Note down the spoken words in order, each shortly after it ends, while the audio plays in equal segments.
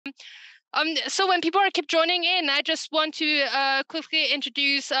So when people keep joining in, I just want to quickly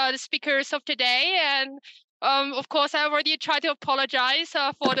introduce the speakers of today. And of course, I already tried to apologize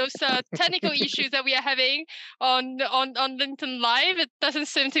for those technical issues that we are having on LinkedIn Live. It doesn't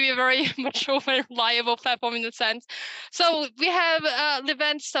seem to be a very mature, very reliable platform in a sense. So we have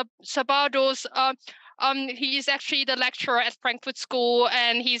Levente Szabados. He is actually the lecturer at Frankfurt School,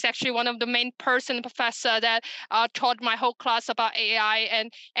 and he's actually one of the main professor that taught my whole class about AI.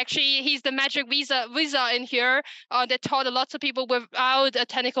 And actually, he's the magic visa in here that taught lots of people without a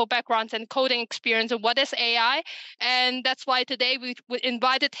technical background and coding experience of what is AI. And that's why today we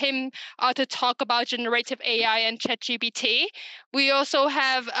invited him to talk about generative AI and Chatgpt. We also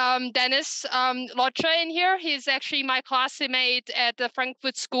have Denis Loechel in here. He's actually my classmate at the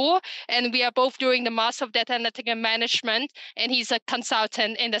Frankfurt School, and we are both doing the Master of Data Analytics and Management, and he's a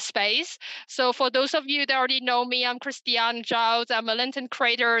consultant in the space. So for those of you that already know me, I'm Christiane Zhao. I'm a LinkedIn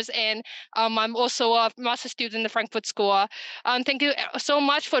creator, and I'm also a master student in the Frankfurt School. Thank you so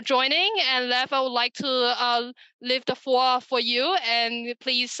much for joining. And Lev, I would like to leave the floor for you. And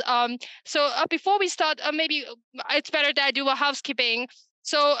please, before we start, maybe it's better that I do a housekeeping.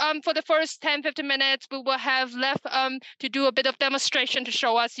 So for the first 10-15 minutes, we will have Lev to do a bit of demonstration to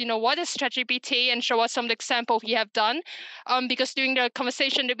show us, what is Chatgpt and show us some examples he have done. Because during the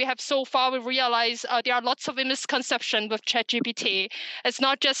conversation that we have so far, we realize there are lots of misconceptions with Chatgpt. It's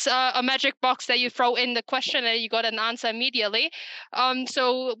not just a magic box that you throw in the question and you got an answer immediately.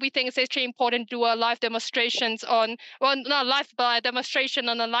 So we think it's actually important to do a live demonstrations on, well, not live, but a demonstration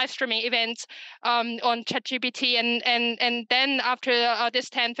on a live streaming event on Chatgpt. And then after this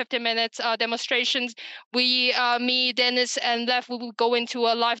 10-15 minutes demonstrations, me, Dennis, and Lev will go into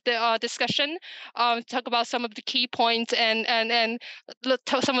a live discussion, talk about some of the key points and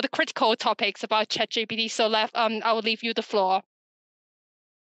some of the critical topics about Chatgpt. So Lev, I will leave you the floor.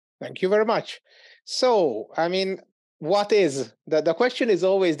 Thank you very much. So, I mean, what is? The question is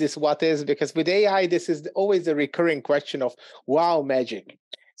always this, what is? Because with AI, this is always the recurring question of, wow, magic.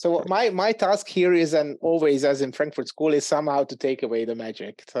 So my task here is, and always as in Frankfurt School, is somehow to take away the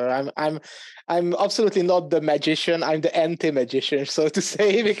magic. So I'm absolutely not the magician. I'm the anti-magician, so to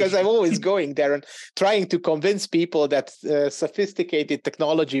say, because I'm always going there and trying to convince people that sophisticated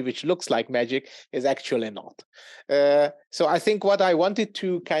technology, which looks like magic, is actually not. So I think what I wanted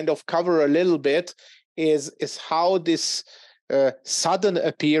to kind of cover a little bit is how this sudden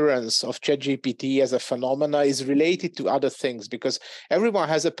appearance of Chatgpt as a phenomena is related to other things, because everyone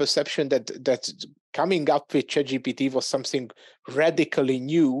has a perception that coming up with Chatgpt was something radically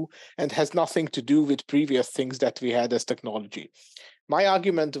new and has nothing to do with previous things that we had as technology. My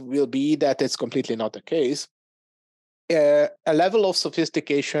argument will be that it's completely not the case. A level of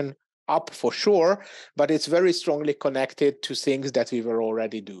sophistication up for sure, but it's very strongly connected to things that we were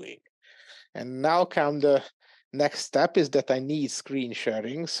already doing. And now come the next step is that I need screen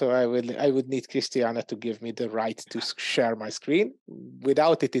sharing. So I would need Christiane to give me the right to share my screen.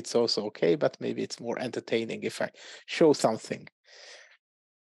 Without it, it's also okay, but maybe it's more entertaining if I show something.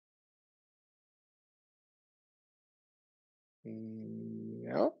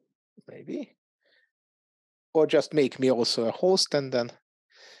 No, maybe. Or just make me also a host, and then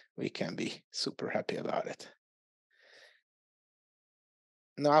we can be super happy about it.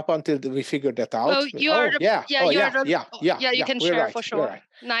 Now, up until we figured that out. Oh, you are. Yeah, you can share right, for sure. Right.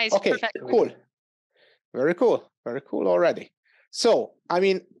 Nice. Okay, perfect. Cool. Very cool already. So, I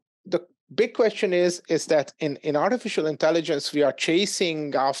mean, the big question is that in artificial intelligence, we are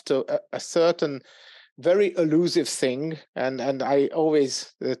chasing after a certain very elusive thing, and I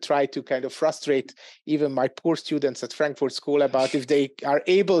always try to kind of frustrate even my poor students at Frankfurt School about if they are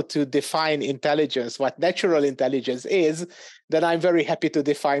able to define intelligence, what natural intelligence is, then I'm very happy to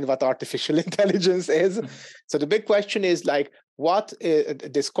define what artificial intelligence is. So the big question is like, what is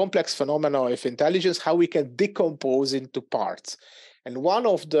this complex phenomena of intelligence, how we can decompose into parts. And one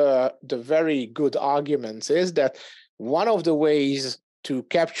of the very good arguments is that one of the ways to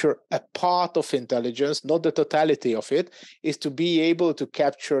capture a part of intelligence, not the totality of it, is to be able to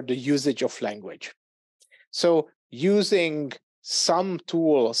capture the usage of language. So using some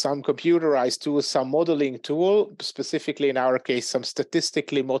tool, some computerized tool, some modeling tool, specifically in our case, some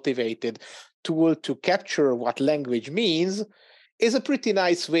statistically motivated tool to capture what language means, is a pretty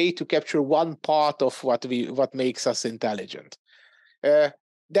nice way to capture one part of what makes us intelligent.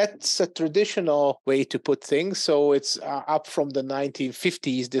 That's a traditional way to put things. So it's up from the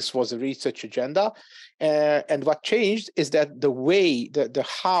 1950s. This was a research agenda. And what changed is that the way, the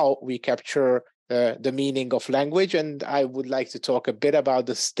how we capture the meaning of language. And I would like to talk a bit about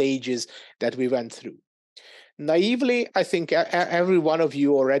the stages that we went through. naively, I think every one of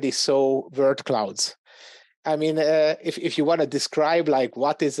you already saw word clouds. I mean, if you want to describe like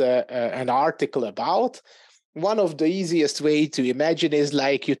what is an article about, one of the easiest way to imagine is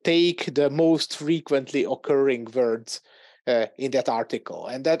like you take the most frequently occurring words in that article,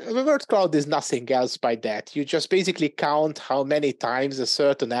 and that the word cloud is nothing else by that. You just basically count how many times a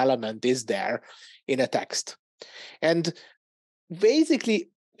certain element is there in a text. And basically,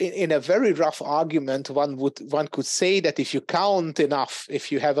 in a very rough argument, one could say that if you count enough,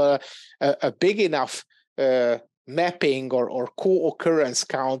 if you have a big enough mapping or co-occurrence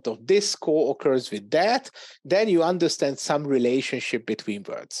count of this co-occurs with that, then you understand some relationship between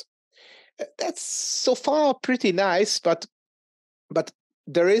words. That's so far pretty nice, but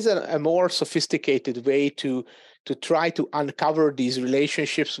there is a more sophisticated way to try to uncover these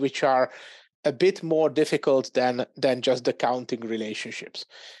relationships, which are a bit more difficult than just the counting relationships.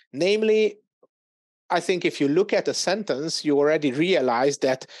 Namely, I think if you look at a sentence, you already realize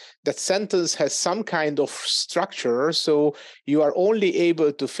that that sentence has some kind of structure. So you are only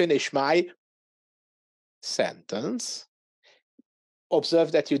able to finish my sentence.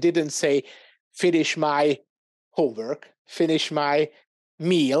 Observe that you didn't say finish my homework, finish my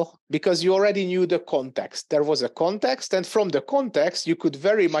meal, because you already knew the context. There was a context, and from the context, you could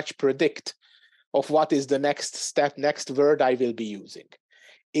very much predict of what is the next step, next word I will be using.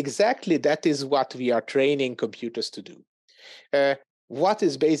 Exactly that is what we are training computers to do. What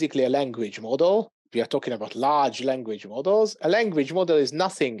is basically a language model? We are talking about large language models. A language model is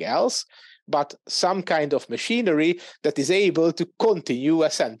nothing else but some kind of machinery that is able to continue a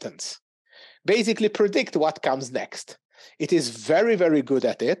sentence. Basically predict what comes next. It is very, very good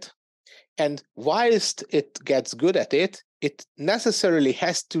at it. And whilst it gets good at it, it necessarily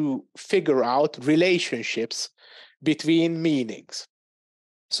has to figure out relationships between meanings.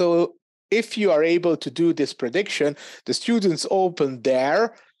 So if you are able to do this prediction, the students open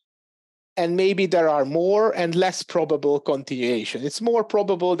there, and maybe there are more and less probable continuation. It's more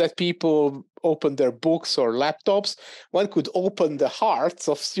probable that people open their books or laptops. One could open the hearts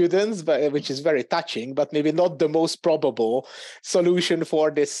of students, which is very touching, but maybe not the most probable solution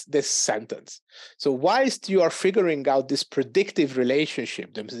for this sentence. So whilst you are figuring out this predictive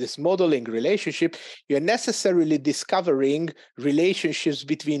relationship, this modeling relationship, you're necessarily discovering relationships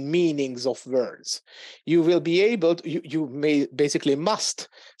between meanings of words. You will be able to, you may basically must.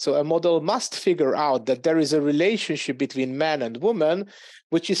 So a model must figure out that there is a relationship between man and woman,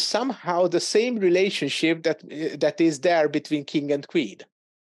 which is somehow the same relationship that is there between king and queen.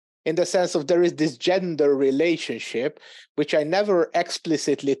 In the sense of there is this gender relationship, which I never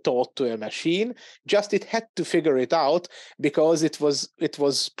explicitly taught to a machine, just it had to figure it out because it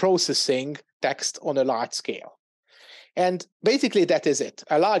was processing text on a large scale. And basically that is it.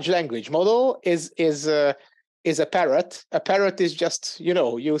 A large language model is a parrot. A parrot is just,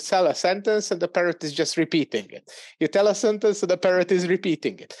 you sell a sentence and the parrot is just repeating it. You tell a sentence and the parrot is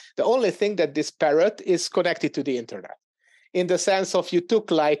repeating it. The only thing that this parrot is connected to the internet, in the sense of you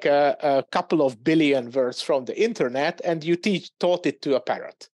took like a couple of billion words from the internet and you taught it to a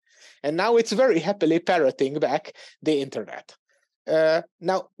parrot. And now it's very happily parroting back the internet.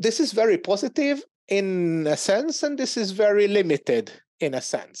 Now, this is very positive in a sense, and this is very limited in a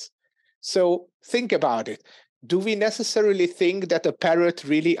sense. So think about it. Do we necessarily think that a parrot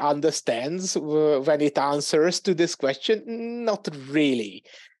really understands when it answers to this question? Not really.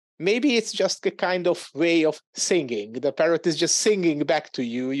 Maybe it's just a kind of way of singing. The parrot is just singing back to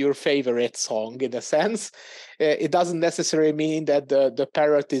you your favorite song, in a sense. It doesn't necessarily mean that the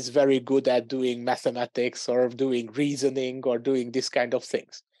parrot is very good at doing mathematics or doing reasoning or doing this kind of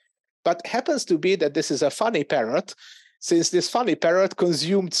things. But happens to be that this is a funny parrot, since this funny parrot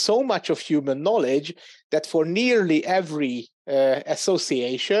consumed so much of human knowledge that for nearly every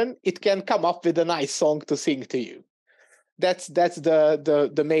association, it can come up with a nice song to sing to you. That's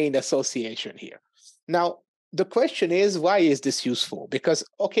the main association here. Now, the question is, why is this useful? Because,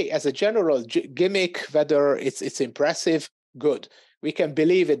 okay, as a general gimmick, whether it's impressive, good. We can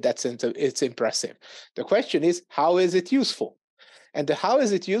believe it that it's impressive. The question is, how is it useful? And the how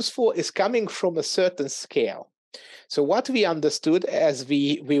is it useful is coming from a certain scale. So what we understood as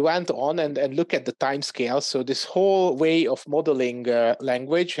we went on and look at the time scale, so this whole way of modeling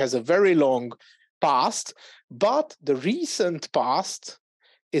language has a very long past, but the recent past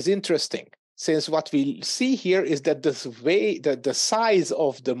is interesting, since what we see here is that the size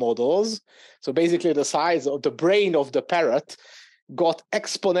of the models, so basically the size of the brain of the parrot, got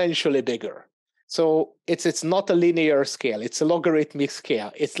exponentially bigger. So it's not a linear scale, it's a logarithmic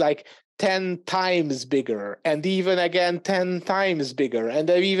scale. It's like 10 times bigger, and even again 10 times bigger, and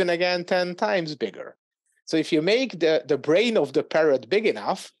even again 10 times bigger. So if you make the brain of the parrot big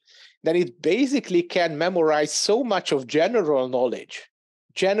enough, then it basically can memorize so much of general knowledge.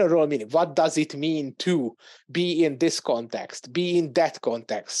 General meaning, what does it mean to be in this context, be in that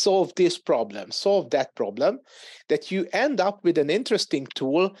context, solve this problem, solve that problem, that you end up with an interesting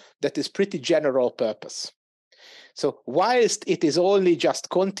tool that is pretty general purpose. So whilst it is only just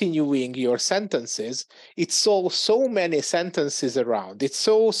continuing your sentences, it solves so many sentences around, it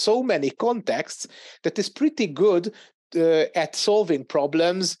solves so many contexts that is pretty good at solving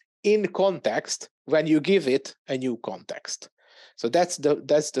problems in context when you give it a new context. So that's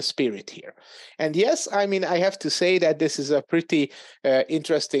the spirit here. And yes, I mean, I have to say that this is a pretty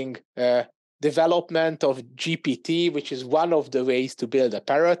interesting development of GPT, which is one of the ways to build a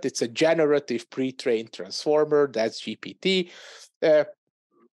parrot. It's a generative pre-trained transformer, that's GPT.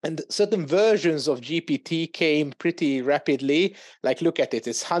 And certain versions of GPT came pretty rapidly. Like, look at it,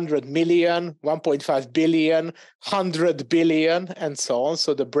 it's 100 million, 1.5 billion, 100 billion, and so on.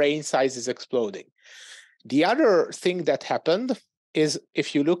 So the brain size is exploding. The other thing that happened is,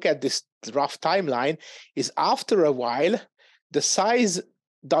 if you look at this rough timeline, is after a while, the size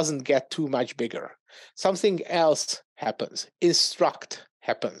doesn't get too much bigger. Something else happens. Instruct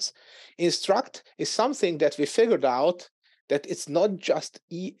happens. Instruct is something that we figured out that it's not just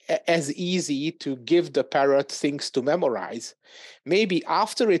as easy to give the parrot things to memorize. Maybe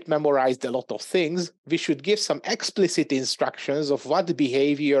after it memorized a lot of things, we should give some explicit instructions of what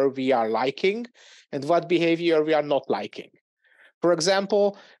behavior we are liking and what behavior we are not liking. For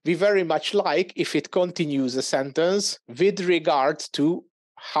example, we very much like if it continues a sentence with regard to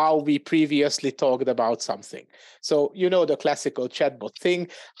how we previously talked about something. So, you know, the classical chatbot thing.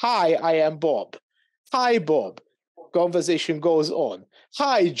 Hi, I am Bob. Hi, Bob. Conversation goes on.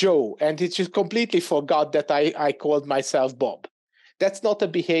 Hi, Joe. And it just completely forgot that I called myself Bob. That's not a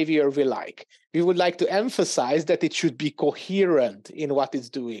behavior we like. We would like to emphasize that it should be coherent in what it's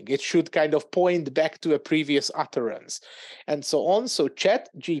doing. It should kind of point back to a previous utterance and so on. So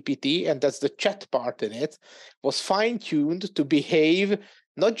Chatgpt, and that's the chat part in it, was fine-tuned to behave,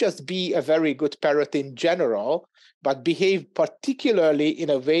 not just be a very good parrot in general, but behave particularly in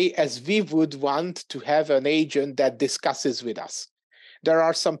a way as we would want to have an agent that discusses with us. There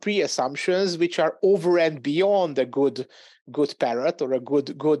are some pre-assumptions which are over and beyond a good parrot or a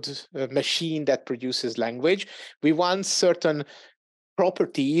good machine that produces language. We want certain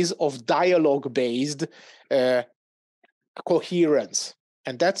properties of dialogue-based coherence.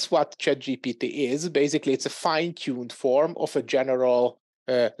 And that's what Chatgpt is. Basically, it's a fine-tuned form of a general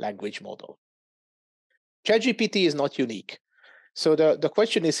language model. Chatgpt is not unique. So the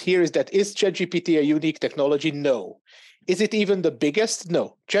question is Chatgpt a unique technology? No. Is it even the biggest?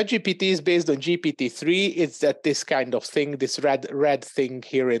 No. Chatgpt is based on GPT-3. It's this kind of thing, this red thing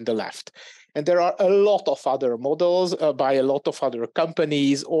here in the left. And there are a lot of other models by a lot of other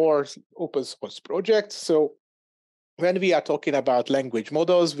companies or open source projects. So when we are talking about language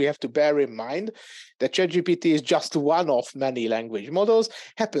models, we have to bear in mind that Chatgpt is just one of many language models.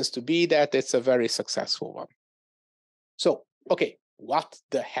 Happens to be that it's a very successful one. So, okay, what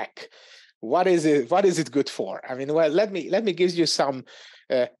the heck? What is it good for? I mean, well, let me give you some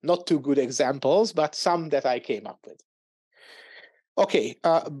not too good examples, but some that I came up with. Okay,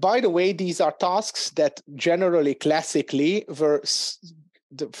 by the way, these are tasks that generally, classically, were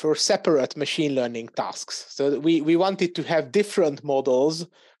for separate machine learning tasks. So we wanted to have different models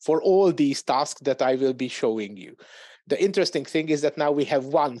for all these tasks that I will be showing you. The interesting thing is that now we have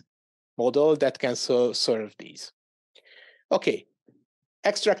one model that can serve these. Okay,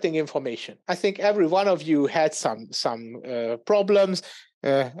 extracting information. I think every one of you had some problems.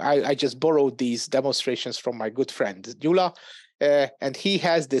 I just borrowed these demonstrations from my good friend Gyula, and he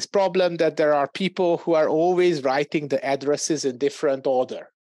has this problem that there are people who are always writing the addresses in different order.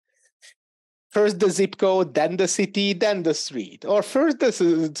 First the zip code, then the city, then the street, or first the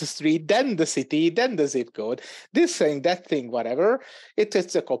street, then the city, then the zip code. This thing, that thing, whatever.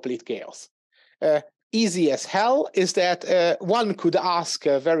 It's a complete chaos. Easy as hell is that one could ask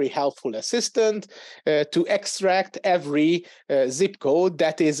a very helpful assistant to extract every zip code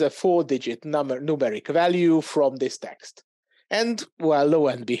that is a 4-digit numeric value from this text. And, well, lo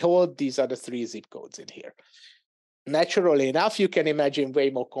and behold, these are the 3 zip codes in here. Naturally enough, you can imagine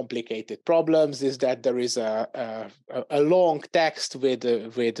way more complicated problems. Is that there is a long text with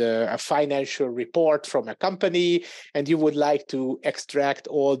a financial report from a company, and you would like to extract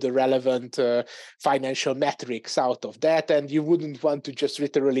all the relevant financial metrics out of that, and you wouldn't want to just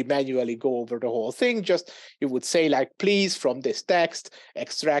literally manually go over the whole thing. Just you would say, like, please, from this text,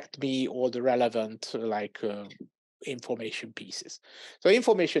 extract me all the relevant information pieces. So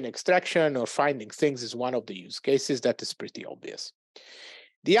information extraction or finding things is one of the use cases that is pretty obvious.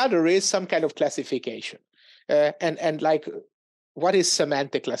 The other is some kind of classification. And like, what is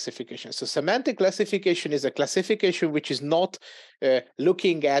semantic classification? So semantic classification is a classification which is not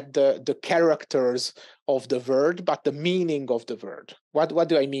looking at the characters of the word, but the meaning of the word. What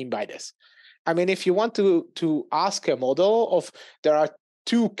do I mean by this? I mean, if you want to ask a model of, there are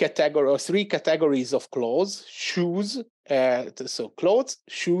three categories of clothes, shoes, so clothes,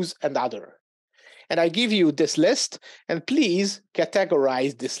 shoes, and other. And I give you this list, and please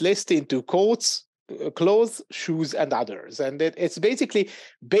categorize this list into coats, clothes, shoes, and others. And it's basically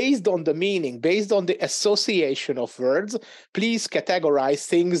based on the meaning, based on the association of words. Please categorize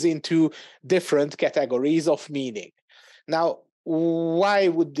things into different categories of meaning. Now, why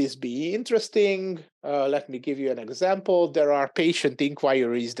would this be interesting? Let me give you an example. There are patient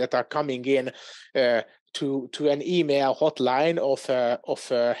inquiries that are coming in to an email hotline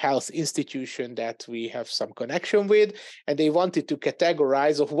of a health institution that we have some connection with, and they wanted to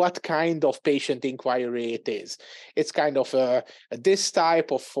categorize of what kind of patient inquiry it is. It's kind of this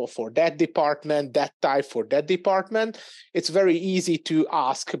type of for that department, that type for that department. It's very easy to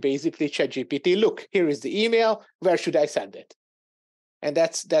ask basically ChatGPT, look, here is the email, where should I send it? And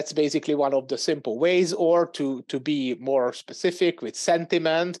that's basically one of the simple ways. Or to be more specific with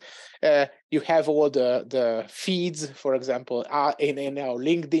sentiment, you have all the feeds, for example, in our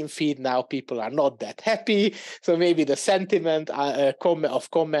LinkedIn feed now, people are not that happy. So maybe the sentiment of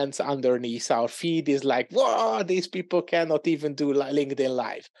comments underneath our feed is like, whoa, these people cannot even do LinkedIn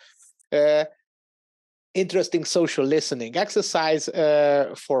Live. Interesting social listening exercise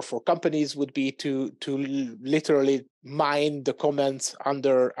for companies would be to literally mine the comments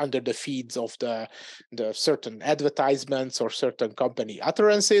under the feeds of the certain advertisements or certain company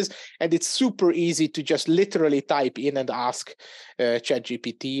utterances, and it's super easy to just literally type in and ask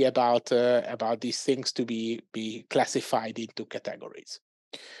ChatGPT about these things to be classified into categories.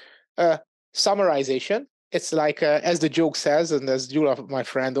 Summarization. It's like, as the joke says, and as Julia, my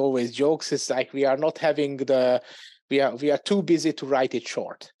friend, always jokes, it's like we are not having we are too busy to write it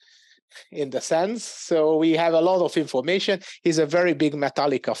short, in the sense. So we have a lot of information. He's a very big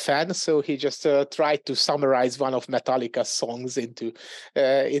Metallica fan, so he just tried to summarize one of Metallica's songs into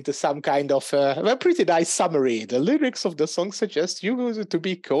some kind of a pretty nice summary. The lyrics of the song suggest you to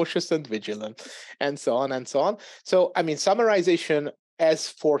be cautious and vigilant, and so on and so on. So, I mean, summarization as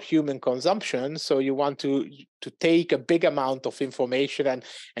for human consumption, so you want to take a big amount of information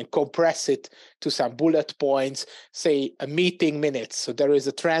and compress it to some bullet points, say a meeting minutes. So there is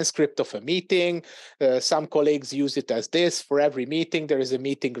a transcript of a meeting. Some colleagues use it as this. For every meeting, there is a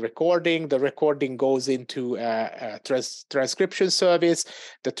meeting recording. The recording goes into a transcription service.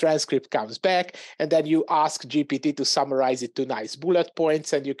 The transcript comes back, and then you ask GPT to summarize it to nice bullet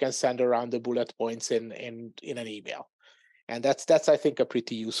points, and you can send around the bullet points in an email. And that's I think a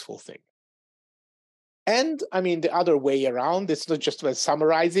pretty useful thing. And I mean, the other way around, it's not just when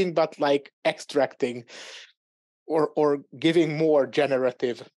summarizing, but like extracting or giving more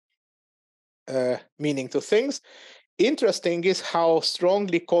generative meaning to things. Interesting is how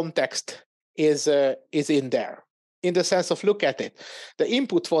strongly context is in there. In the sense of, look at it. The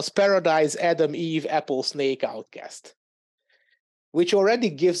input was paradise, Adam, Eve, apple, snake, outcast, which already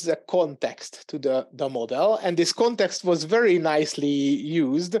gives a context to the model. And this context was very nicely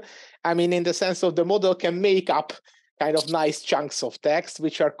used. I mean, in the sense of the model can make up kind of nice chunks of text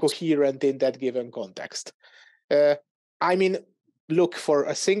which are coherent in that given context. I mean, look, for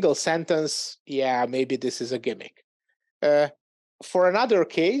a single sentence, yeah, maybe this is a gimmick. For another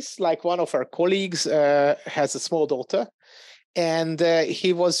case, like one of our colleagues has a small daughter, and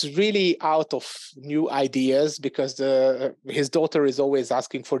he was really out of new ideas because his daughter is always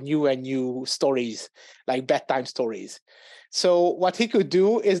asking for new stories, like bedtime stories. So what he could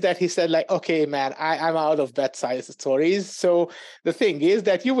do is that he said, like, okay, man, I'm out of bedtime stories. So the thing is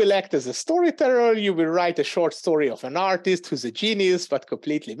that you will act as a storyteller. You will write a short story of an artist who's a genius, but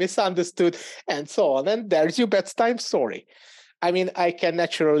completely misunderstood, and so on. And there's your bedtime story. I mean, I can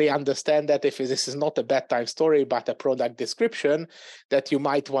naturally understand that if this is not a bedtime story, but a product description that you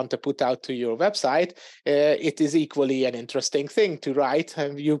might want to put out to your website, it is equally an interesting thing to write.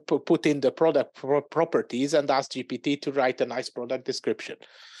 And you put in the product properties and ask GPT to write a nice product description.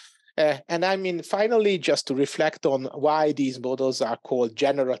 And I mean, finally, just to reflect on why these models are called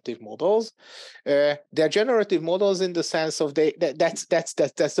generative models. They're generative models in the sense of that's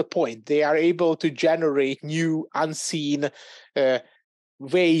the point. They are able to generate new, unseen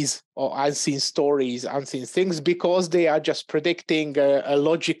ways or unseen stories, unseen things, because they are just predicting a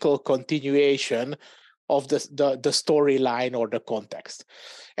logical continuation of the storyline or the context.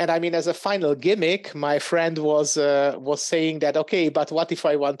 And I mean, as a final gimmick, my friend was saying that, okay, but what if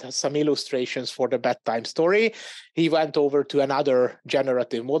I want some illustrations for the bedtime story? He went over to another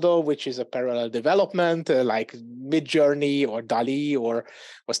generative model, which is a parallel development, like Midjourney or DALL-E or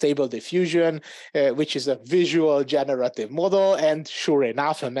Stable Diffusion, which is a visual generative model. And sure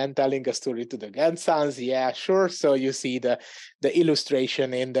enough, a man telling a story to the grandsons, yeah, sure. So you see the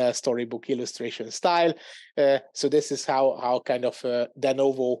illustration in the storybook illustration style. So this is how kind of de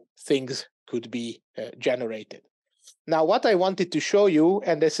novo things could be generated. Now, what I wanted to show you,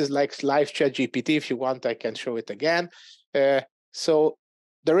 and this is like live Chatgpt, if you want, I can show it again. So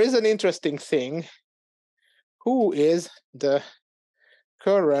there is an interesting thing. Who is the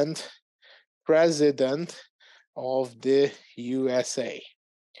current president of the USA?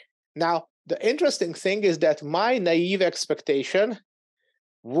 Now, the interesting thing is that my naive expectation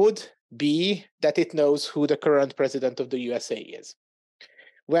would be that it knows who the current president of the USA is.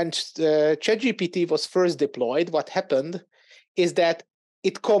 When ChatGPT was first deployed, what happened is that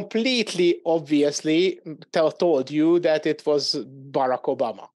it completely obviously told you that it was Barack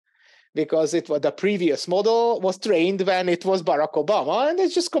Obama, because it was the previous model was trained when it was Barack Obama, and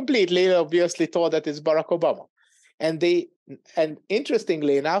it's just completely obviously told that it's Barack Obama. And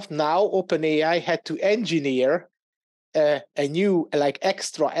interestingly enough, now OpenAI had to engineer a new like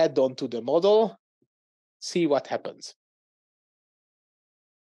extra add-on to the model. See what happens.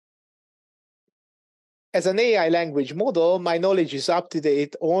 As an AI language model, my knowledge is up to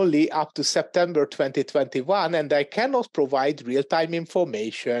date only up to September 2021, and I cannot provide real-time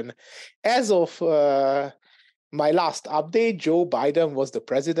information. As of my last update, Joe Biden was the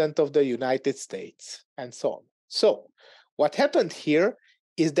president of the United States, and so on. So what happened here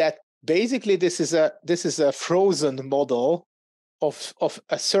is that basically this is a frozen model of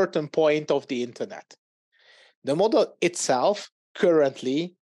a certain point of the internet. The model itself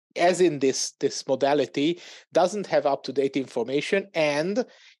currently, as in this modality, doesn't have up-to-date information, and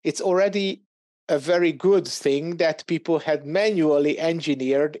it's already a very good thing that people had manually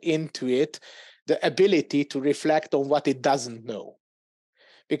engineered into it the ability to reflect on what it doesn't know.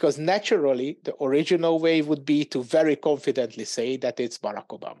 Because naturally, the original way would be to very confidently say that it's Barack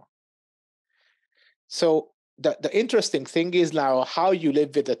Obama. So the interesting thing is now how you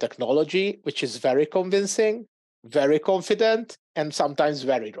live with the technology, which is very convincing, very confident, and sometimes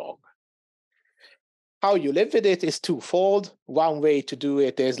very wrong. How you live with it is twofold. One way to do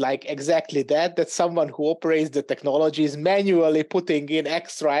it is like exactly that someone who operates the technology is manually putting in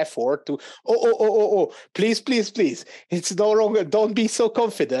extra effort to, please, it's no longer, don't be so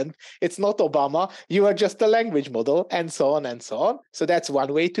confident. It's not Obama, you are just a language model, and so on and so on. So that's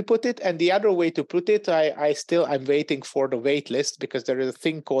one way to put it. And the other way to put it, I'm waiting for the wait list, because there is a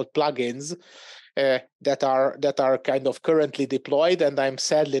thing called plugins that are kind of currently deployed, and I'm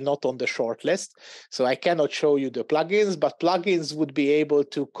sadly not on the short list, so I cannot show you the plugins, but plugins would be able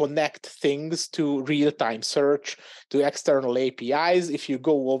to connect things to real-time search, to external APIs. If you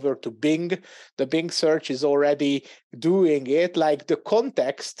go over to Bing, the Bing search is already doing it, like the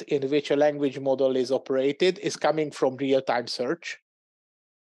context in which a language model is operated is coming from real-time search.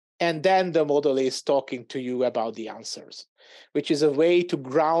 And then the model is talking to you about the answers, which is a way to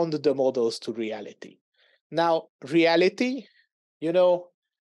ground the models to reality. Now, reality, the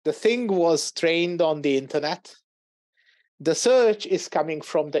thing was trained on the internet. The search is coming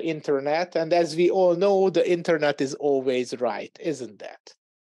from the internet. And as we all know, the internet is always right, isn't that?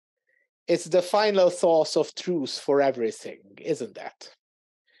 It's the final source of truth for everything, isn't that?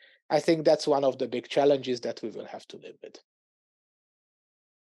 I think that's one of the big challenges that we will have to live with.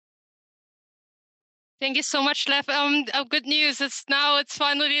 Thank you so much, Lev. Good news. It's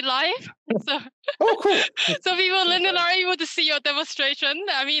finally live. So, oh, cool. So people in Linden are able to see your demonstration.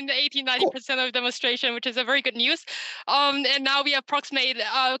 I mean, 80-90% of demonstration, which is a very good news. And now we approximate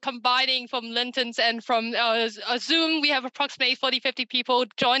combining from Linden's and from Zoom, we have approximately 40-50 people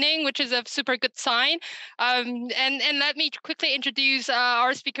joining, which is a super good sign. And let me quickly introduce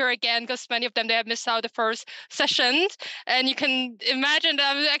our speaker again, because many of them, they have missed out the first sessions. And you can imagine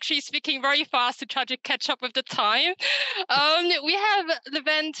that I'm actually speaking very fast to try to catch up with the time. We have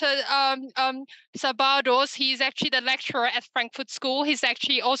Levente Szabados. He's actually the lecturer at Frankfurt School. He's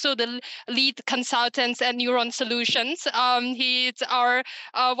actually also the lead consultant at Neuron Solutions. He's our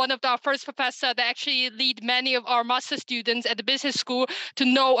one of our first professor that actually lead many of our master students at the business school to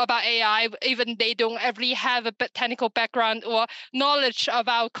know about AI, even they don't really have a technical background or knowledge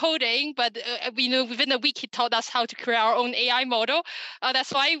about coding. But we know within a week he taught us how to create our own AI model.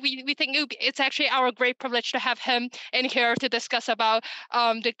 That's why we think it's actually our great privilege to have him in here to discuss about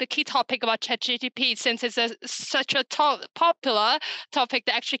the key topic about ChatGPT, since it's such a popular topic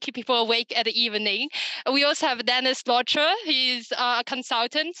that actually keep people awake at the evening. We also have Denis Loechel. He's a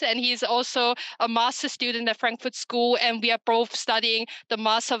consultant, and he's also a master student at Frankfurt School, and we are both studying the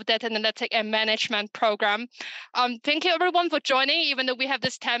Master of Data Analytics and Management program. Thank you everyone for joining, even though we have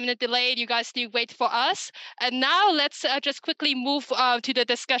this 10-minute delay, you guys do wait for us. And now let's just quickly move to the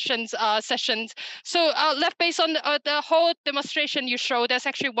discussions sessions. So left based on the whole demonstration you showed, there's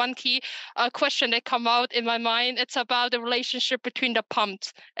actually one key question that come out in my mind. It's about the relationship between the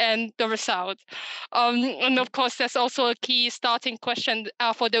prompt and the result. And of course, there's also a key starting question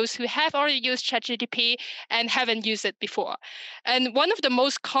for those who have already used ChatGPT and haven't used it before. And one of the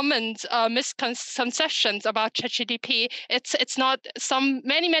most common misconceptions about ChatGPT, it's not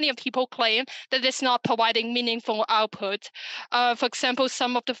many of people claim that it's not providing meaningful output. For example,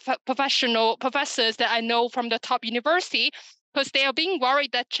 some of the professors that I know from the top university, because they are being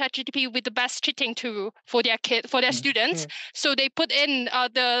worried that ChatGPT will be the best cheating tool for their students. So they put in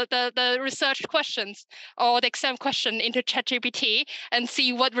the research questions or the exam question into ChatGPT and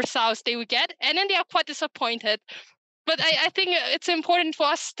see what results they would get. And then they are quite disappointed. But I think it's important for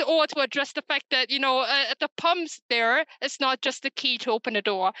us to address the fact that, the prompts there is not just the key to open the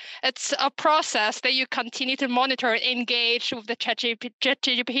door. It's a process that you continue to monitor and engage with the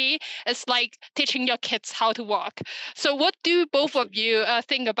ChatGPT. It's like teaching your kids how to walk. So what do both of you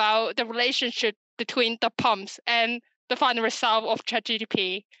think about the relationship between the prompts and the final result of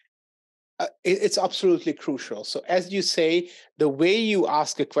ChatGPT? It's absolutely crucial. So as you say, the way you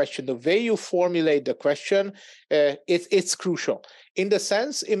ask a question, the way you formulate the question, it's crucial. In the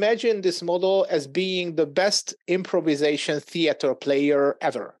sense, imagine this model as being the best improvisation theater player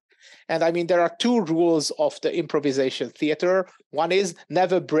ever. And I mean, there are two rules of the improvisation theater. One is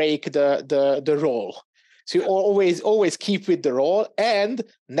never break the role. So you always keep with the role and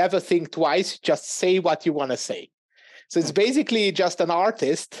never think twice, just say what you want to say. So it's basically just an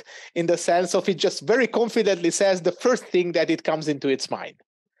artist in the sense of it just very confidently says the first thing that it comes into its mind.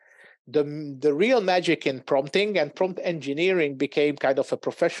 The real magic in prompting and prompt engineering became kind of a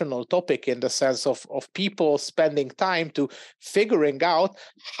professional topic in the sense of people spending time to figuring out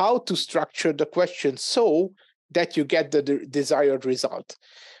how to structure the question so that you get the desired result.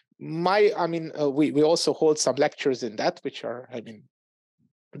 We also hold some lectures in that, which are,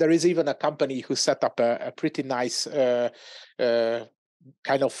 there is even a company who set up a pretty nice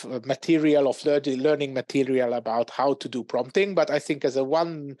kind of material of learning material about how to do prompting. But I think as a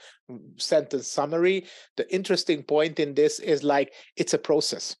one sentence summary, the interesting point in this is like, it's a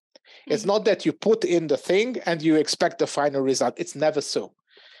process. It's not that you put in the thing and you expect the final result. It's never so.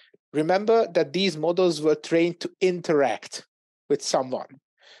 Remember that these models were trained to interact with someone.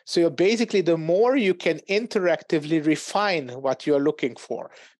 So basically, the more you can interactively refine what you're looking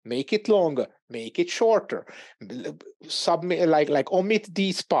for, make it longer, make it shorter, submit like omit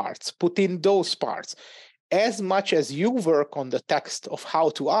these parts, put in those parts. As much as you work on the text of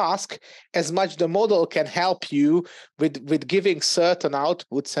how to ask, as much the model can help you with giving certain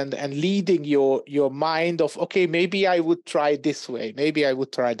outputs and leading your mind of, okay, maybe I would try this way, maybe I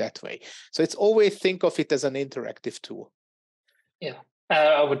would try that way. So it's always think of it as an interactive tool. Yeah.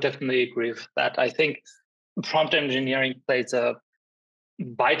 I would definitely agree with that. I think prompt engineering plays a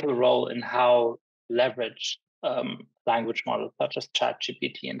vital role in how leverage language models such as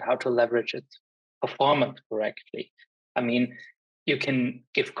ChatGPT and how to leverage its performance correctly. I mean, you can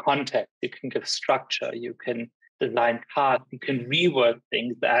give context, you can give structure, you can design tasks, you can reword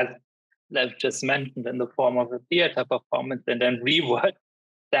things as Lev just mentioned in the form of a theater performance, and then reword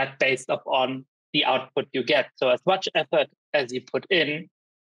that based upon the output you get. So as much effort as you put in,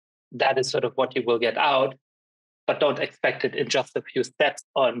 that is sort of what you will get out, but don't expect it in just a few steps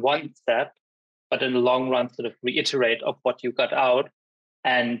or in one step, but in the long run, sort of reiterate of what you got out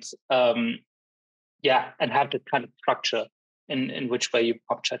and and have the kind of structure in which way you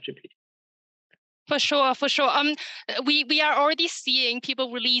prompt ChatGPT. For sure. We are already seeing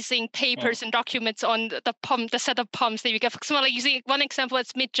people releasing papers and documents on the set of prompts that you get. For example, like using one example,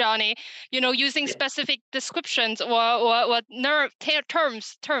 it's Midjourney. Using specific descriptions or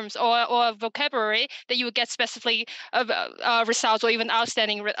terms or vocabulary that you would get specifically results or even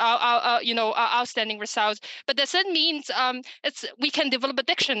outstanding results. But does it mean we can develop a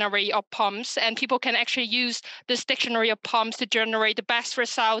dictionary of prompts and people can actually use this dictionary of prompts to generate the best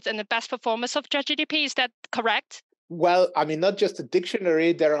results and the best performance of ChatGPT? Is that correct? Well, I mean, not just a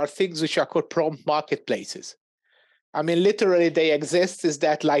dictionary. There are things which are called prompt marketplaces. I mean, literally they exist, is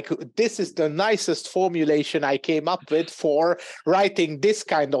that like, this is the nicest formulation I came up with for writing this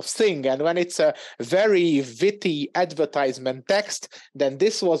kind of thing. And when it's a very witty advertisement text, then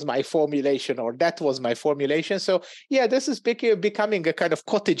this was my formulation or that was my formulation. So yeah, this is becoming a kind of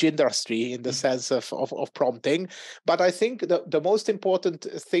cottage industry in the sense of prompting. But I think the most important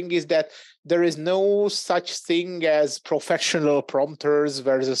thing is that there is no such thing as professional prompters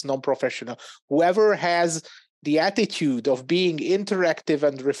versus non-professional. Whoever has the attitude of being interactive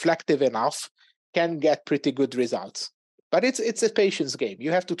and reflective enough can get pretty good results. But it's a patience game.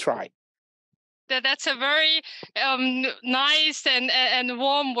 You have to try. That's a very nice and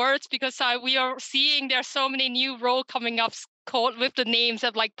warm words, because we are seeing there's so many new roles coming up called with the names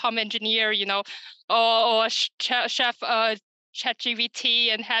of like POM engineer, or chef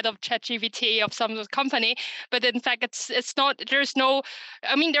Chatgpt and head of Chatgpt of some company. But in fact, it's not, there's no,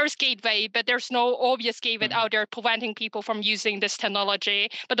 I mean, there's gateway, but there's no obvious gateway out there preventing people from using this technology.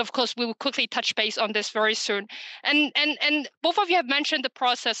 But of course, we will quickly touch base on this very soon. And both of you have mentioned the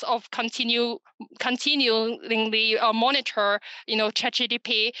process of continually monitor,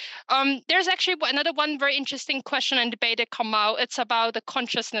 ChatGPT. There's actually another one very interesting question and debate that come out. It's about the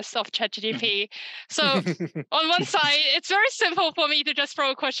consciousness of ChatGPT. So on one side, it's very simple for me to just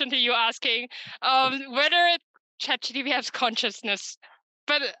throw a question to you asking whether ChatGPT has consciousness.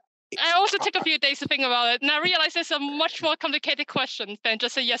 But I also took a few days to think about it, and I realized it's a much more complicated question than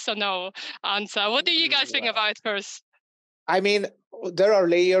just a yes or no answer. What do you guys think about it first? I mean, there are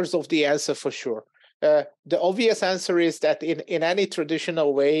layers of the answer for sure. The obvious answer is that in any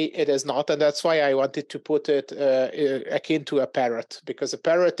traditional way, it is not. And that's why I wanted to put it akin to a parrot, because a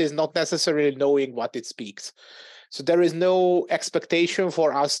parrot is not necessarily knowing what it speaks. So there is no expectation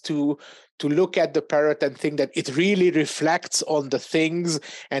for us to look at the parrot and think that it really reflects on the things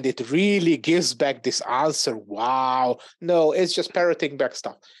and it really gives back this answer. Wow. No, it's just parroting back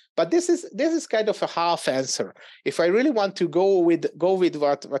stuff. But this is kind of a half answer. If I really want to go with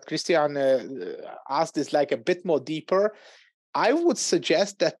what Christiane asked, is like a bit more deeper, I would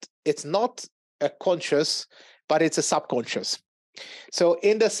suggest that it's not a conscious, but it's a subconscious. So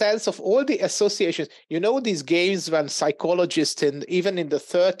in the sense of all the associations, these games when psychologists even in the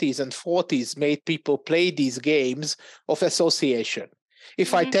 30s and 40s made people play these games of association.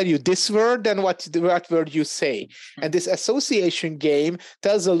 If I tell you this word, then what word you say? And this association game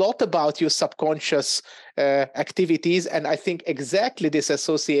tells a lot about your subconscious activities. And I think exactly this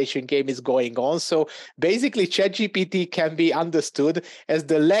association game is going on. So basically, ChatGPT can be understood as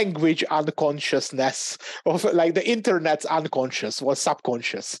the language unconsciousness of like the internet's unconscious or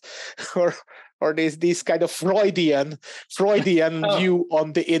subconscious, or these kind of Freudian view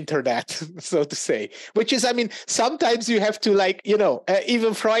on the internet, so to say. Which is, I mean, sometimes you have to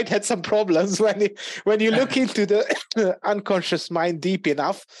even Freud had some problems when you look into the unconscious mind deep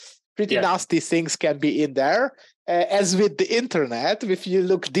enough. Pretty nasty things can be in there. As with the internet, if you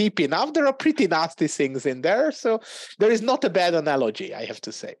look deep enough, there are pretty nasty things in there. So there is not a bad analogy, I have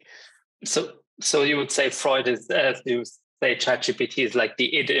to say. So you would say Freud is, as you say, ChatGPT is like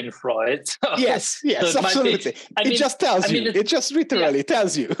the id in Freud. Yes, so absolutely. It just tells you. It just literally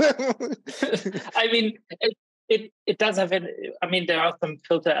tells you. I mean, it does have it. I mean, there are some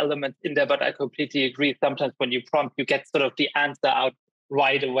filter elements in there, but I completely agree. Sometimes when you prompt, you get sort of the answer out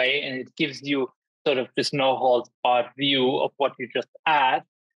right away, and it gives you sort of this no holds barred view of what you just asked.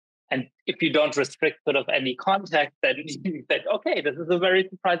 And if you don't restrict sort of any context, then you say, okay, this is a very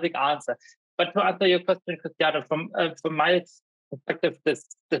surprising answer. But to answer your question, Christiane, from my perspective, this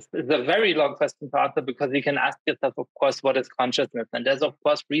is a very long question to answer, because you can ask yourself, of course, what is consciousness? And there's, of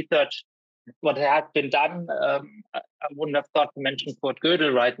course, research, what has been done. I wouldn't have thought to mention Kurt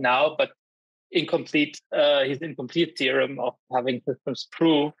Gödel right now, but his incomplete theorem of having systems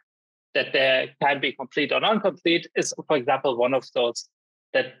prove that there can be complete or non-complete is, for example, one of those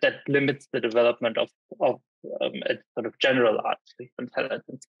that limits the development of a sort of general artificial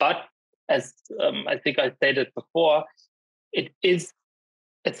intelligence. But as I think I stated before, it is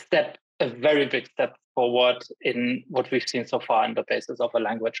a very big step forward in what we've seen so far in the basis of a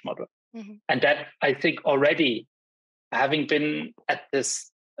language model. And that, I think, already having been at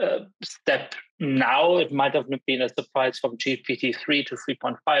this step now, it might have been a surprise from GPT-3 to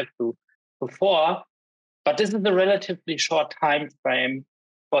 3.5 to 4, but this is a relatively short time frame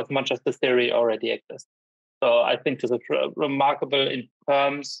for as much as the theory already exists. So I think this is remarkable in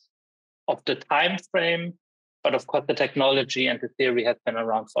terms of the time frame, but of course the technology and the theory has been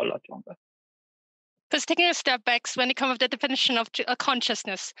around for a lot longer. Because taking a step back, when it comes to the definition of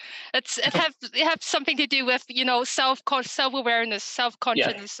consciousness, it have something to do with self-awareness,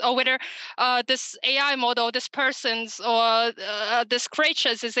 self-consciousness, or whether this AI model, this person's or this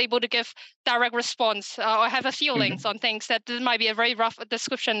creatures is able to give direct response or have a feelings on things. That this might be a very rough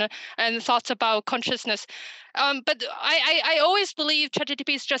description and thoughts about consciousness. But I always believe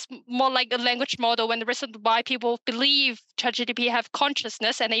ChatGPT is just more like a language model. When the reason why people believe ChatGPT have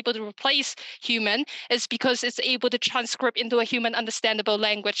consciousness and able to replace human is because it's able to transcript into a human understandable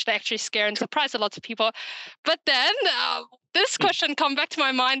language that actually scare and surprise a lot of people. But then this question come back to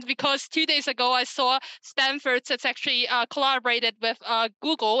my mind because 2 days ago I saw Stanford that's actually collaborated with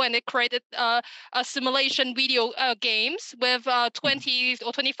Google, and it created a simulation video games with 20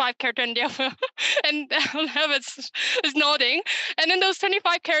 or 25 characters in there, and it's nodding. And then those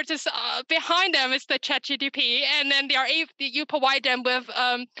 25 characters behind them is the ChatGPT, and then you provide them with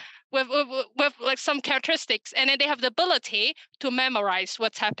like some characteristics, and then they have the ability to memorize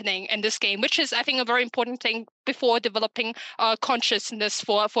what's happening in this game, which is, I think, a very important thing before developing consciousness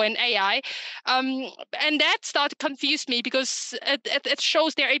for an AI. And that started to confuse me because it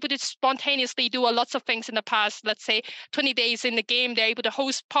shows they're able to spontaneously do lots of things in the past. Let's say 20 days in the game, they're able to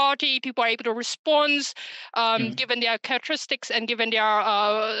host party, people are able to respond given their characteristics and given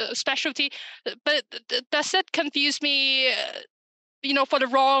their specialty. But does that confuse me for the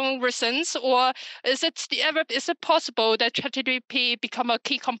wrong reasons, or is it possible that ChatGPT become a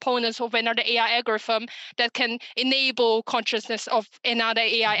key component of another AI algorithm that can enable consciousness of another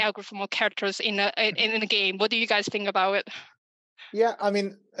AI algorithm or characters in a game? What do you guys think about it? Yeah, I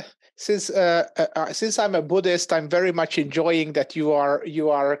mean, since I'm a Buddhist, I'm very much enjoying that you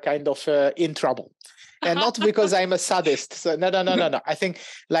are kind of in trouble. And not because I'm a sadist. So no. I think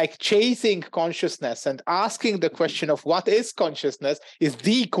like chasing consciousness and asking the question of what is consciousness is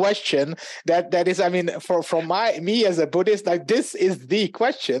the question that is, I mean, from me as a Buddhist, like this is the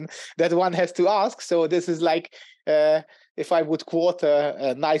question that one has to ask. So this is like, if I would quote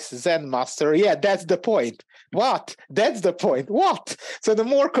a nice Zen master, yeah, that's the point. What? That's the point. What? So the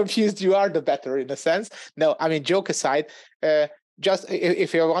more confused you are, the better, in a sense. No, I mean, joke aside, just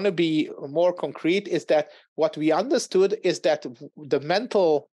if you want to be more concrete, is that what we understood is that the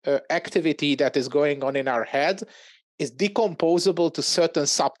mental activity that is going on in our head is decomposable to certain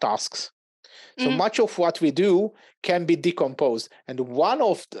subtasks. So much of what we do can be decomposed. And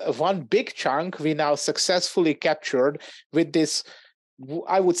one big chunk we now successfully captured with this,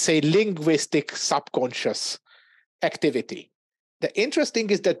 I would say, linguistic subconscious activity. The interesting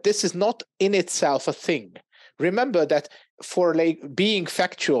is that this is not in itself a thing. Remember that for like being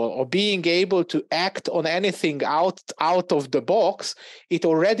factual or being able to act on anything out of the box, it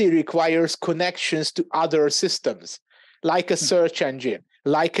already requires connections to other systems, like a search engine,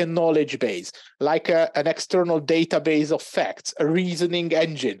 like a knowledge base, like an external database of facts, a reasoning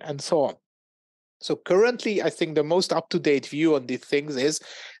engine, and so on. So currently, I think the most up-to-date view on these things is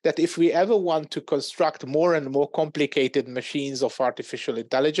that if we ever want to construct more and more complicated machines of artificial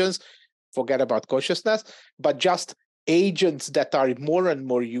intelligence, forget about consciousness, but just agents that are more and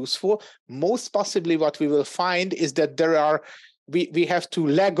more useful, most possibly what we will find is that we have to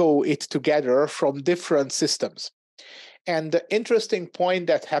Lego it together from different systems. And the interesting point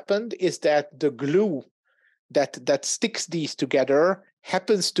that happened is that the glue that sticks these together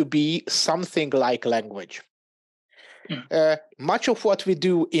happens to be something like language. Much of what we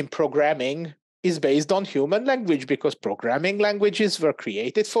do in programming is based on human language because programming languages were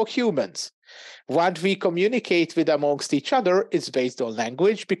created for humans. What we communicate with amongst each other is based on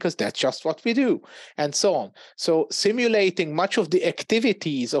language because that's just what we do, and so on. So simulating much of the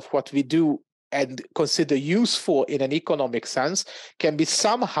activities of what we do and consider useful in an economic sense can be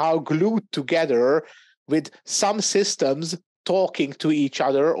somehow glued together with some systems talking to each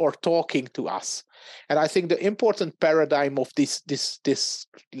other or talking to us. And I think the important paradigm of this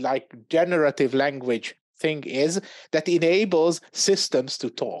like generative language thing is that enables systems to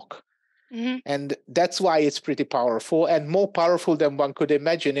talk. And that's why it's pretty powerful, and more powerful than one could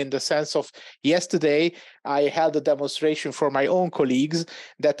imagine, in the sense of yesterday I held a demonstration for my own colleagues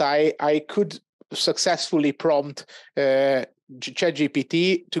that I could successfully prompt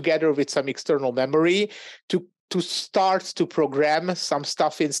ChatGPT together with some external memory to start to program some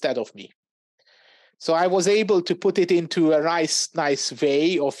stuff instead of me. So I was able to put it into a nice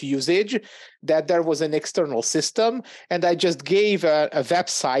way of usage, that there was an external system, and I just gave a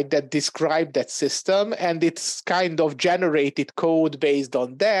website that described that system, and it's kind of generated code based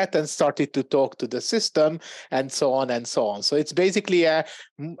on that and started to talk to the system, and so on and so on. So it's basically an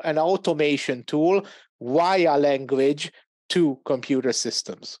automation tool via language to computer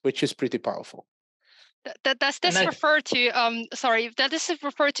systems, which is pretty powerful. Does this refer to this is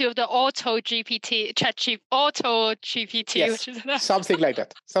referred to the auto GPT, auto GPT, yes, which is something like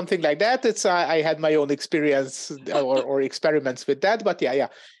that. Something like that. It's I had my own experience or experiments with that, but yeah,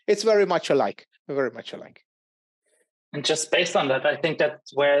 it's very much alike. Very much alike. And just based on that, I think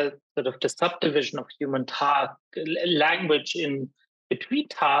that's where sort of the subdivision of human task, language in between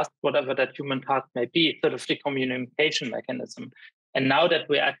tasks, whatever that human task may be, sort of the communication mechanism. And now that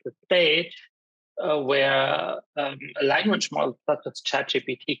we're at the stage where a language model such as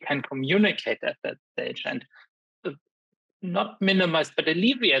Chatgpt can communicate at that stage and not minimize, but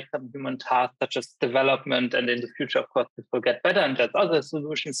alleviate some human tasks such as development. And in the future, of course, this will get better. And there's other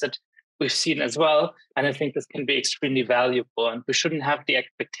solutions that we've seen as well. And I think this can be extremely valuable. And we shouldn't have the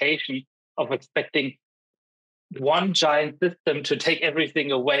expectation of expecting one giant system to take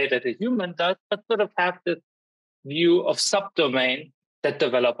everything away that a human does, but sort of have this view of subdomain that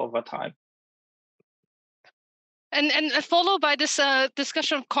develop over time. And followed by this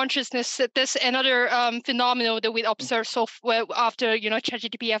discussion of consciousness, there's another phenomenon that we observe after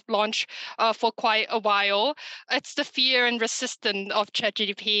ChatGPT have launched for quite a while. It's the fear and resistance of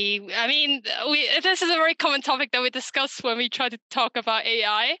ChatGPT. I mean, this is a very common topic that we discuss when we try to talk about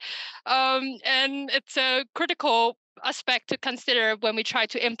AI, and it's a critical aspect to consider when we try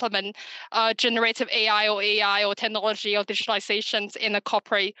to implement generative AI or technology or digitalizations in the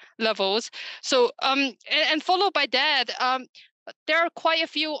corporate levels. So and followed by that, there are quite a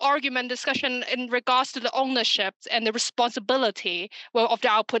few argument discussion in regards to the ownership and the responsibility of the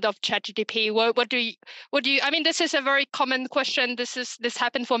output of ChatGPT. What do you? I mean, this is a very common question. This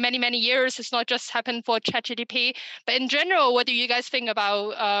happened for many years. It's not just happened for ChatGPT, but in general, what do you guys think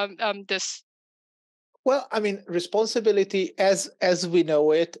about this? Well, I mean, responsibility as we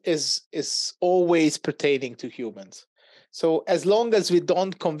know it is always pertaining to humans. So as long as we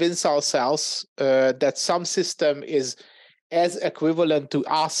don't convince ourselves that some system is as equivalent to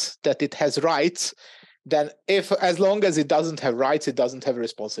us that it has rights, then as long as it doesn't have rights, it doesn't have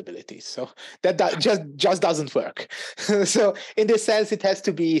responsibilities. So that just doesn't work. So in this sense, it has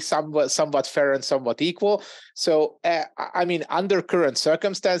to be somewhat fair and somewhat equal. So I mean, under current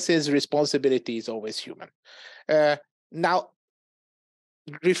circumstances, responsibility is always human. Now,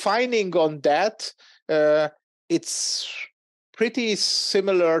 refining on that, it's pretty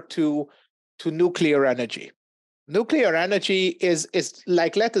similar to nuclear energy. Nuclear energy is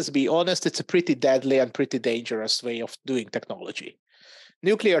like, let us be honest, it's a pretty deadly and pretty dangerous way of doing technology.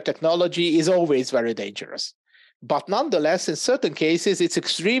 Nuclear technology is always very dangerous. But nonetheless, in certain cases, it's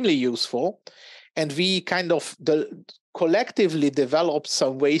extremely useful. And we kind of collectively developed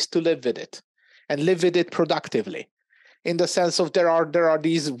some ways to live with it and live with it productively. In the sense of there are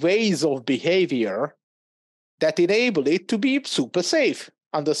these ways of behavior that enable it to be super safe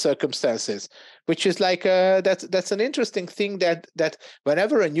under circumstances, which is like that's an interesting thing that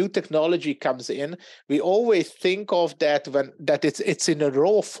whenever a new technology comes in, we always think of that it's in a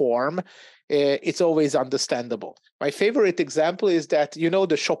raw form. It's always understandable. My favorite example is that,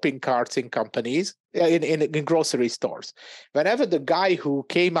 the shopping carts in companies, in grocery stores. Whenever the guy who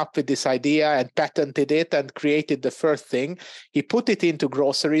came up with this idea and patented it and created the first thing, he put it into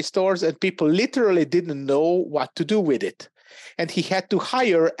grocery stores and people literally didn't know what to do with it. And he had to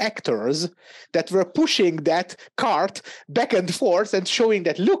hire actors that were pushing that cart back and forth and showing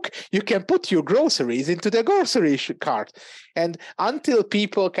that, look, you can put your groceries into the grocery cart. And until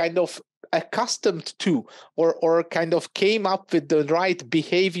people kind of accustomed to or kind of came up with the right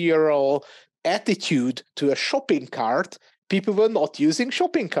behavioral attitude to a shopping cart, people were not using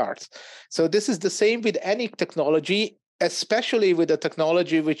shopping carts. So this is the same with any technology, especially with a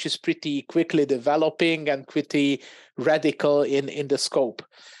technology which is pretty quickly developing and pretty radical in the scope.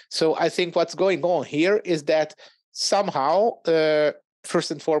 So I think what's going on here is that somehow,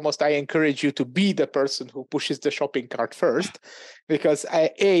 first and foremost, I encourage you to be the person who pushes the shopping cart first, because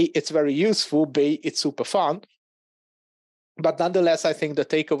A, it's very useful, B, it's super fun. But nonetheless, I think the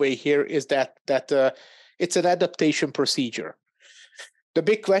takeaway here is that it's an adaptation procedure. The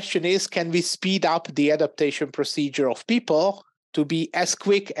big question is, can we speed up the adaptation procedure of people to be as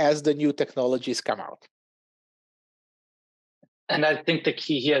quick as the new technologies come out? And I think the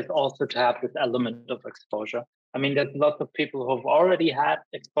key here is also to have this element of exposure. I mean, there's lots of people who have already had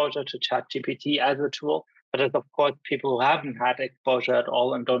exposure to ChatGPT as a tool, but there's, of course, people who haven't had exposure at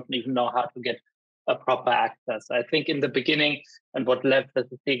all and don't even know how to get a proper access. I think in the beginning, and what led as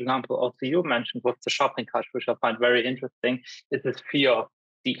the example also you mentioned was the shopping cart, which I find very interesting, is this fear of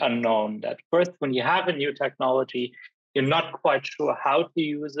the unknown. That first, when you have a new technology, you're not quite sure how to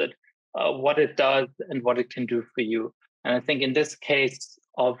use it, what it does, and what it can do for you. And I think in this case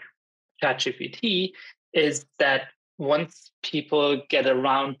of ChatGPT is that once people get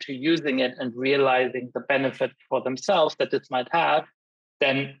around to using it and realizing the benefit for themselves that this might have,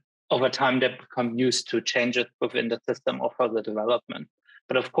 then over time they become used to changes within the system or further development.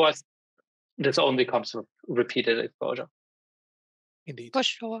 But of course, this only comes with repeated exposure. Indeed. For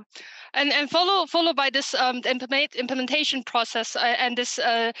sure, and followed by this implementation process and this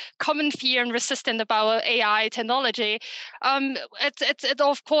common fear and resistance about AI technology. It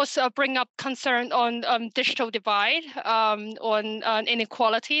of course bring up concern on digital divide, on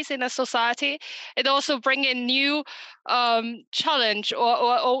inequalities in a society. It also bring in new challenge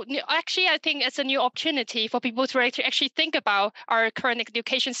or actually I think it's a new opportunity for people to actually think about our current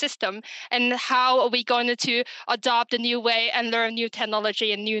education system and how are we going to adopt a new way and learn new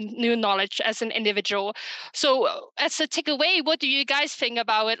technology and new knowledge as an individual. So as a takeaway, what do you guys think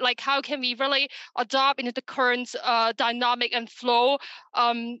about it? Like how can we really adopt into the current dynamic and flow?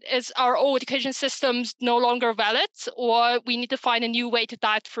 Is our old education systems no longer valid, or we need to find a new way to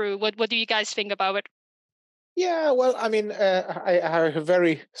dive through? What do you guys think about it? Yeah, well, I mean, I have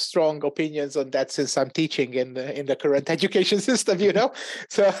very strong opinions on that since I'm teaching in the current education system, you know.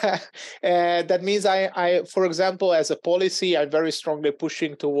 So that means I, for example, as a policy, I'm very strongly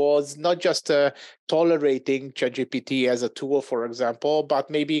pushing towards not just tolerating ChatGPT as a tool, for example, but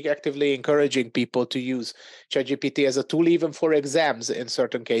maybe actively encouraging people to use ChatGPT as a tool, even for exams in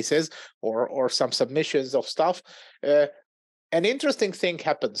certain cases, or some submissions of stuff. An interesting thing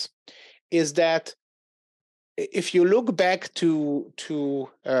happens is that if you look back to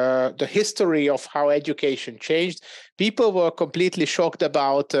the history of how education changed, people were completely shocked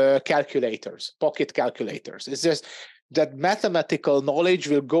about calculators, pocket calculators. It's just that mathematical knowledge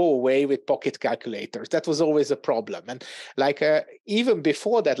will go away with pocket calculators. That was always a problem. And like even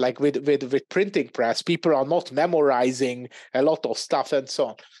before that, like with printing press, people are not memorizing a lot of stuff and so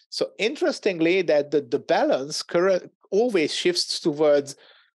on. So interestingly, that the balance always shifts towards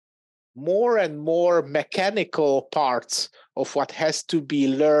more and more mechanical parts of what has to be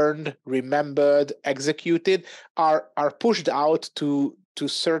learned, remembered, executed are pushed out to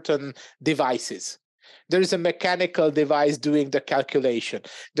certain devices. There is a mechanical device doing the calculation.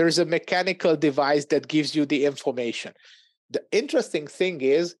 There is a mechanical device that gives you the information. The interesting thing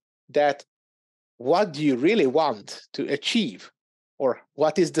is that what do you really want to achieve, or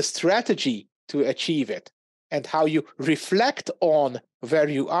what is the strategy to achieve it, and how you reflect on where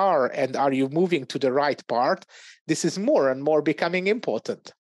you are and are you moving to the right part, this is more and more becoming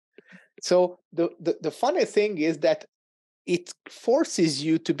important. So the funny thing is that it forces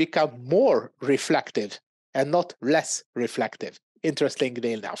you to become more reflective and not less reflective,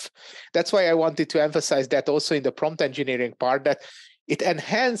 interestingly enough. That's why I wanted to emphasize that also in the prompt engineering part, that it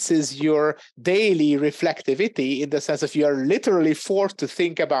enhances your daily reflectivity in the sense of you are literally forced to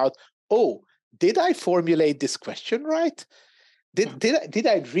think about, oh, did I formulate this question right? Did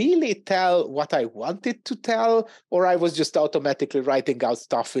I really tell what I wanted to tell, or I was just automatically writing out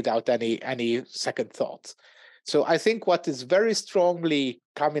stuff without any second thoughts? So I think what is very strongly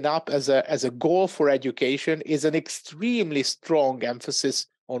coming up as a goal for education is an extremely strong emphasis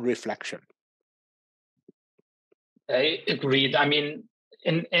on reflection. I agreed. I mean,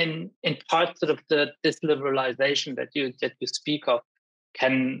 in part, sort of the disliberalization that you speak of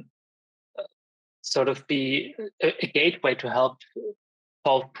can sort of be a gateway to help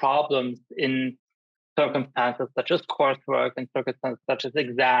solve problems in circumstances such as coursework and circumstances such as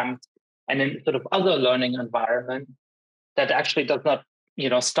exams, and in sort of other learning environments that actually does not,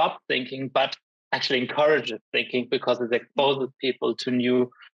 stop thinking, but actually encourages thinking because it exposes people to new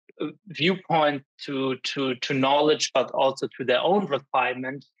viewpoints, to knowledge, but also to their own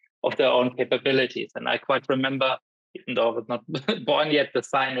refinement of their own capabilities. And I quite remember, even though I was not born yet, the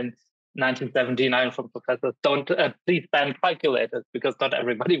sign in 1979 from professors, don't please ban calculators, because not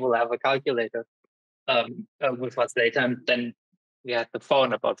everybody will have a calculator with us later. And then we had the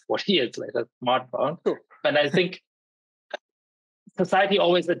phone about 40 years later, smartphone. But I think society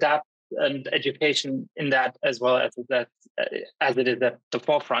always adapts, and education in that as well as it is at the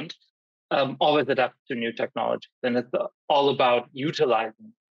forefront, always adapts to new technologies. And it's all about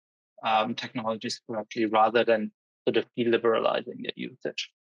utilizing technologies correctly rather than sort of deliberalizing their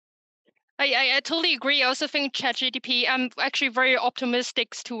usage. I totally agree. I also think ChatGPT, I'm actually very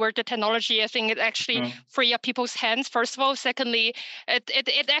optimistic toward the technology. I think it actually free up people's hands, first of all. Secondly,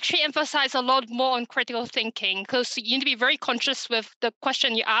 it actually emphasizes a lot more on critical thinking, because you need to be very conscious with the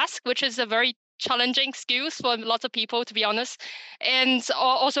question you ask, which is a very challenging skills for lots of people, to be honest, and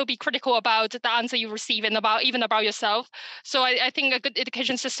also be critical about the answer you receive and even about yourself. So I think a good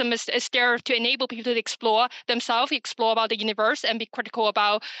education system is there to enable people to explore themselves, explore about the universe, and be critical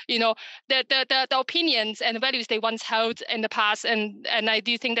about the opinions and values they once held in the past. And I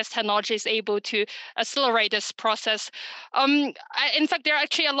do think that technology is able to accelerate this process. In fact, there are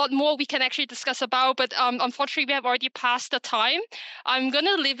actually a lot more we can actually discuss about, but unfortunately, we have already passed the time. I'm going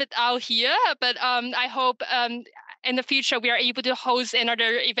to leave it out here, but I hope in the future we are able to host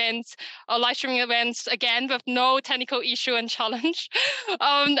another events or live streaming events again with no technical issue and challenge.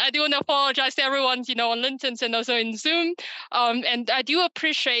 I do want to apologize to everyone, on LinkedIn and also in Zoom. And I do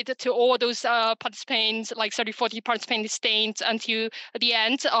appreciate to all those participants, like 30-40 participants staying until the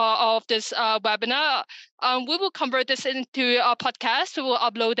end of this webinar. We will convert this into a podcast. We will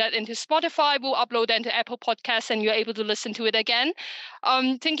upload that into Spotify. We'll upload that into Apple Podcasts, and you're able to listen to it again.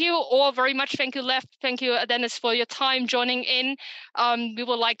 Thank you all very much. Thank you, Lev. Thank you, Dennis, for your time joining in. We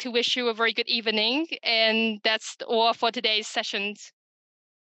would like to wish you a very good evening. And that's all for today's sessions.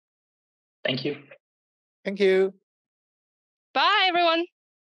 Thank you. Thank you. Bye, everyone.